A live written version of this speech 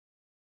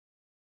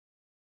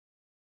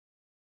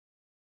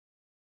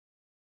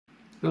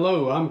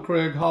Hello, I'm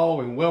Craig Hall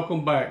and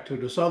welcome back to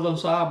the Southern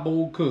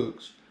Cyborg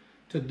Cooks.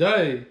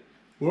 Today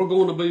we're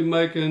going to be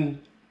making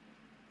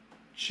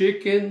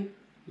chicken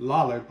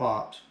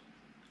lollipops.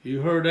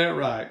 You heard that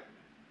right.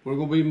 We're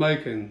going to be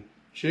making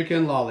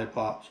chicken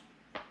lollipops.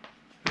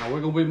 Now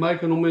we're going to be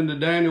making them in the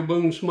Daniel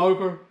Boone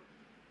smoker.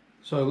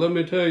 So let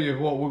me tell you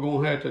what we're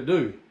going to have to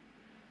do.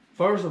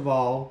 First of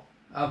all,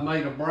 I've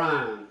made a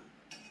brine.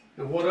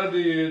 And what I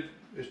did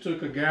is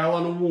took a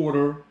gallon of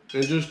water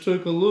and just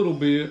took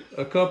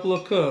a couple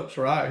of cups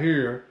right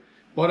here.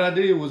 What I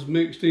did was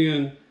mixed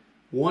in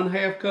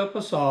 1/2 cup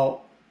of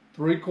salt,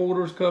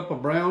 3/4 cup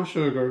of brown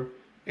sugar,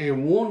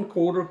 and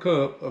 1/4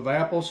 cup of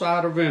apple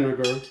cider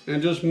vinegar,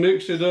 and just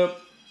mixed it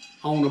up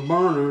on the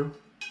burner,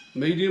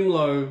 medium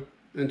low,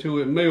 until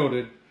it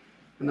melted.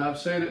 And I've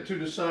set it to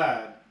the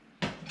side.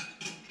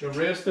 The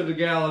rest of the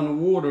gallon of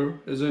water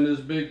is in this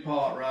big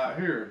pot right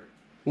here.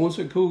 Once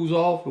it cools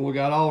off and we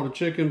got all the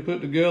chicken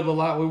put together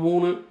like we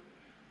want it,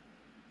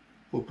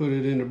 we'll put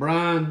it in the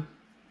brine,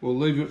 we'll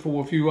leave it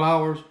for a few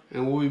hours,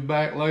 and we'll be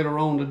back later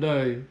on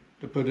today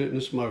to put it in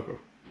the smoker.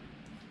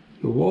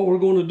 So what we're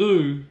going to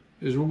do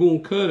is we're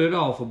going to cut it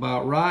off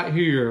about right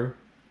here,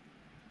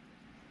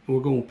 and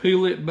we're going to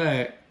peel it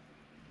back.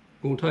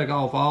 We're going to take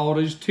off all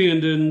these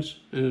tendons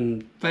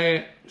and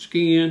fat,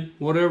 skin,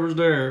 whatever's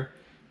there,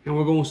 and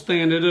we're going to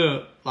stand it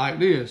up like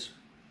this,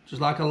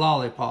 just like a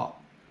lollipop.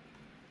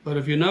 But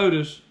if you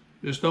notice,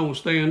 this don't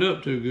stand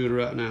up too good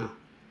right now.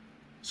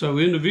 So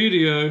in the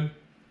video,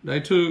 they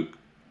took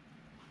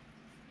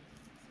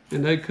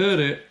and they cut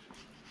it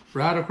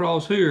right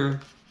across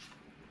here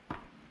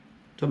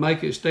to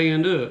make it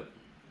stand up.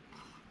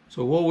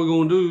 So what we're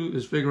going to do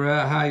is figure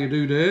out how you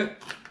do that,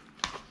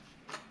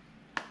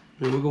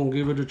 and we're going to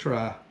give it a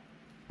try.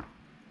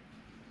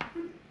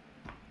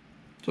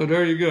 So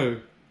there you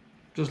go,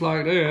 just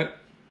like that.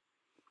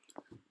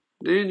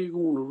 Then you're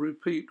going to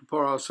repeat the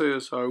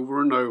process over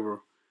and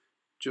over.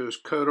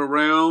 Just cut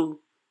around,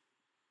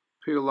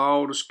 peel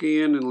all the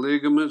skin and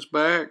ligaments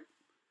back,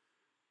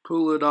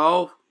 pull it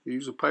off,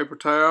 use a paper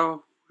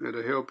towel.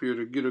 It'll help you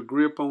to get a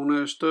grip on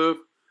that stuff.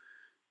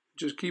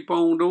 Just keep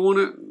on doing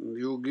it, and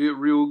you'll get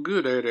real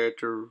good at it.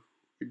 After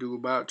you do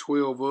about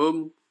 12 of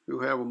them,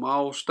 you'll have them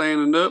all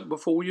standing up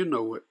before you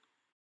know it.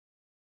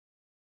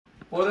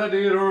 What I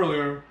did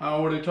earlier, I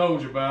already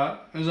told you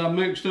about, is I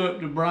mixed up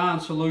the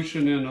brine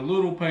solution in a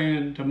little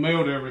pan to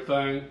melt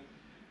everything,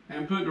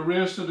 and put the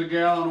rest of the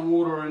gallon of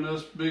water in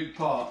this big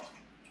pot.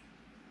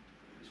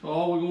 So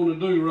all we're going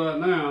to do right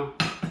now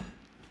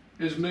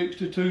is mix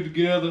the two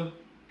together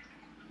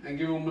and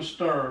give them a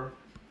stir.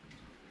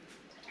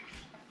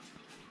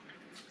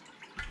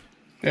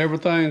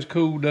 Everything's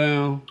cooled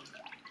down.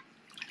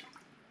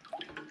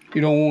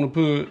 You don't want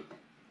to put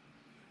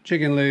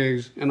chicken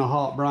legs in a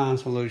hot brine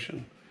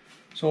solution.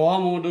 So all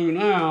I'm going to do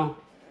now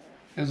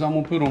is I'm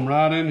going to put them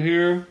right in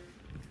here,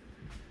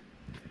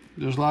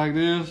 just like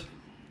this.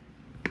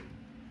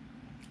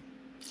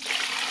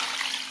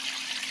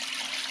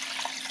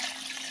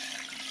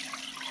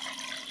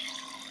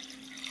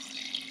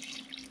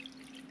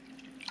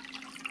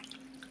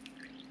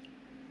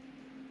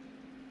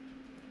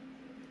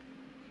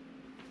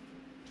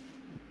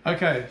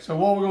 Okay, so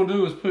what we're going to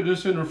do is put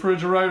this in the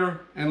refrigerator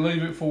and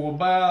leave it for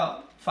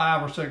about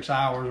 5 or 6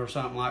 hours or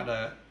something like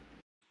that.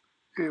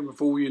 And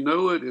before you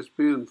know it, it's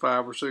been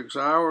 5 or 6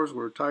 hours.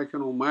 We're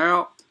taking them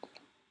out,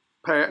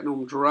 patting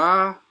them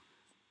dry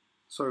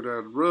so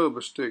that rub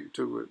will stick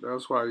to it.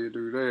 That's why you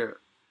do that.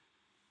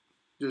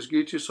 Just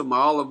get you some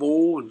olive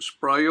oil and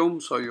spray them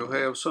so you'll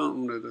have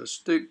something to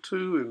stick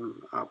to. And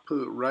I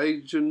put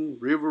Raging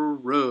River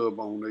rub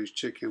on these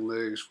chicken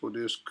legs for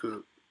this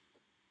cook.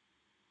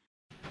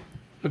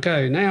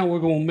 Okay, now we're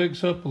going to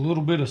mix up a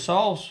little bit of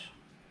sauce.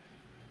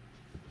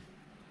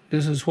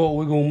 This is what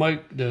we're going to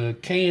make the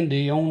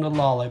candy on the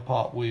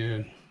lollipop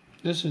with.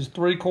 This is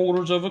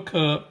 3/4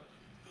 cup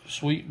of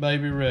Sweet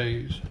Baby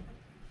Ray's.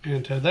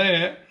 And to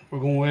that, we're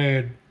going to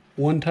add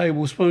 1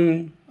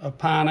 tablespoon of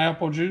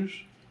pineapple juice.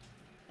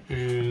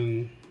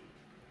 And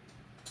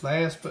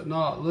last but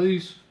not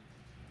least,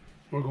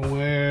 we're going to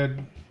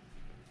add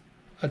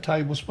a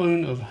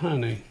tablespoon of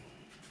honey.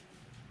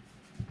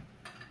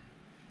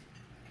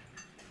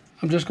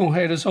 I'm just going to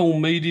have this on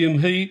medium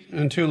heat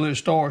until it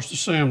starts to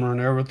simmer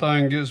and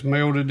everything gets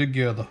melted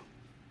together.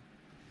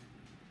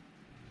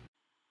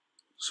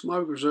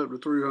 Smoker's up to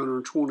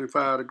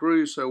 325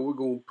 degrees, so we're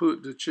going to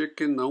put the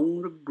chicken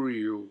on the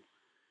grill.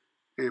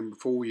 And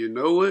before you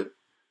know it,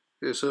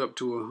 it's up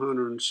to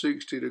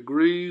 160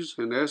 degrees,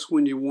 and that's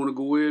when you want to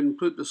go ahead and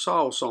put the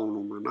sauce on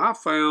them. And I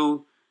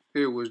found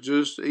it was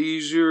just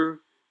easier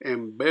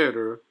and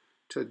better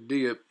to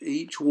dip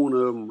each one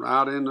of them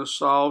right in the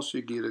sauce.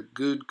 You get a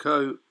good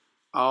coat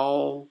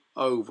all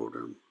over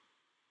them,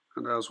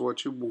 and that's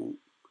what you want.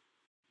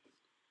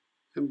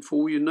 And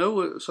before you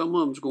know it, some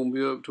of them's going to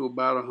be up to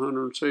about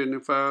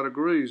 175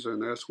 degrees,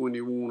 and that's when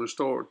you want to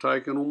start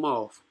taking them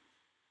off.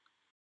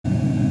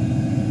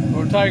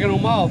 We're taking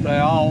them off.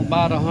 They're all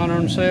about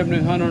 170,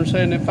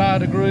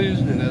 175 degrees,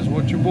 and that's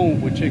what you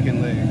want with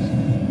chicken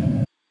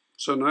legs.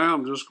 So now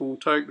I'm just going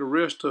to take the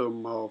rest of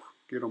them off,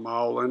 get them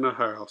all in the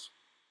house.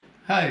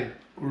 Hey,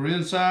 we're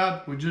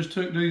inside. We just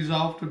took these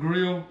off the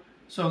grill.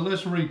 So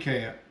let's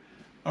recap.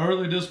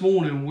 Early this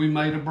morning we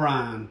made a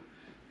brine,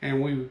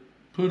 and we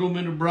put them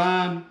in the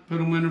brine, put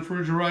them in the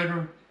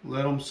refrigerator,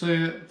 let them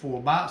sit for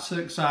about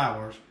 6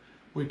 hours.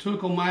 We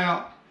took them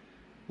out,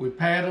 we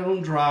patted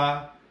them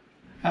dry.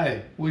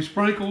 Hey, we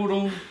sprinkled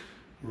them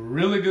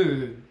really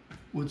good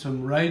with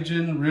some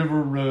Raging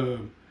River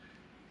rub.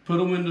 Put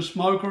them in the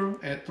smoker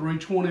at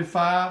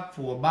 325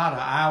 for about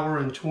 1 hour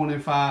and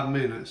 25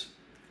 minutes.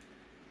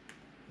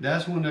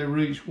 That's when they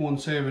reach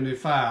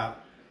 175.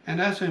 And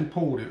that's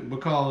important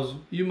because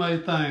you may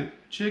think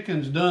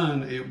chicken's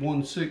done at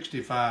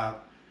 165.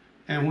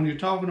 And when you're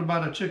talking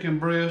about a chicken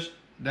breast,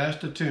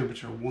 that's the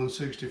temperature,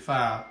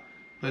 165.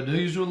 But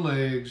these are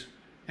legs,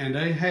 and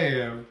they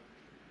have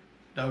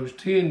those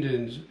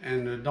tendons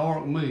and the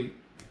dark meat.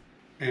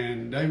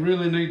 And they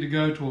really need to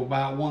go to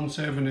about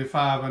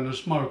 175 in the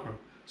smoker.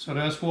 So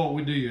that's what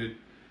we did.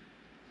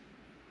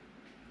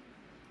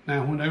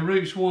 Now when they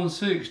reach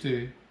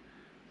 160,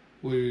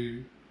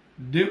 we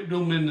dipped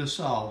them in the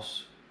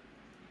sauce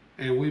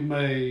and we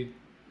made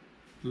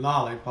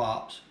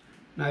lollipops.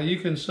 Now you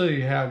can see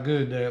how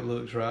good that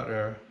looks right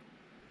there.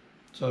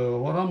 So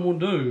what I'm gonna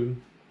do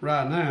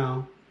right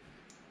now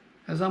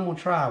is I'm gonna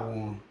try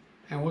one.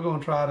 And we're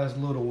gonna try this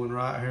little one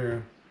right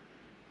here.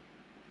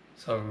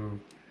 So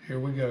here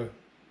we go.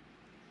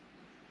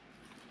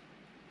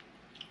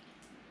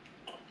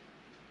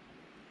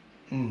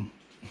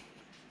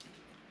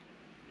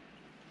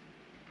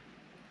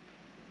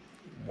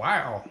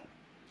 Wow.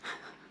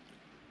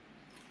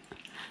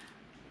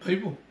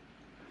 People,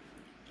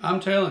 I'm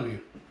telling you,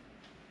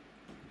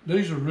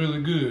 these are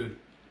really good.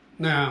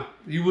 Now,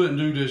 you wouldn't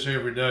do this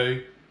every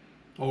day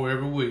or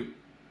every week.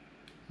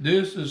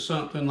 This is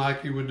something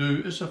like you would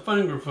do, it's a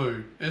finger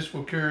food. It's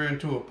for carrying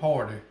to a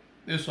party.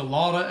 It's a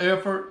lot of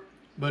effort,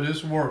 but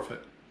it's worth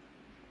it.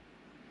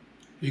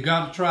 You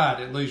got to try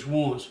it at least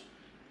once.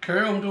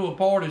 Carry them to a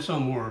party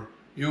somewhere.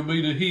 You'll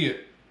be the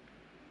hit.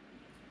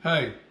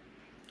 Hey,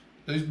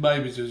 these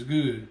babies is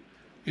good.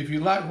 If you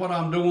like what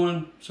I'm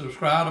doing,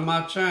 subscribe to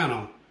my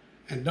channel.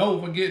 And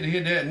don't forget to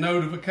hit that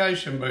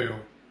notification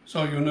bell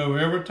so you'll know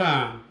every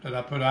time that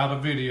I put out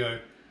a video.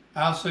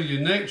 I'll see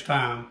you next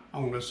time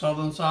on the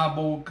Southern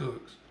Cyborg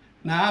Cooks.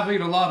 Now, I've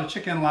eaten a lot of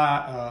chicken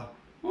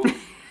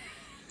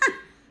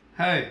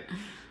Hey.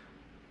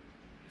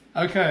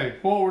 Okay,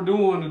 what we're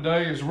doing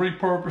today is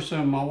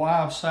repurposing my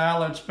wife's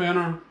salad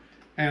spinner.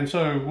 And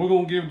so we're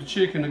gonna give the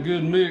chicken a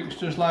good mix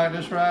just like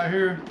this right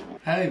here.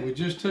 Hey, we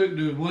just took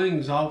the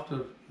wings off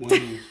the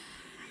wings.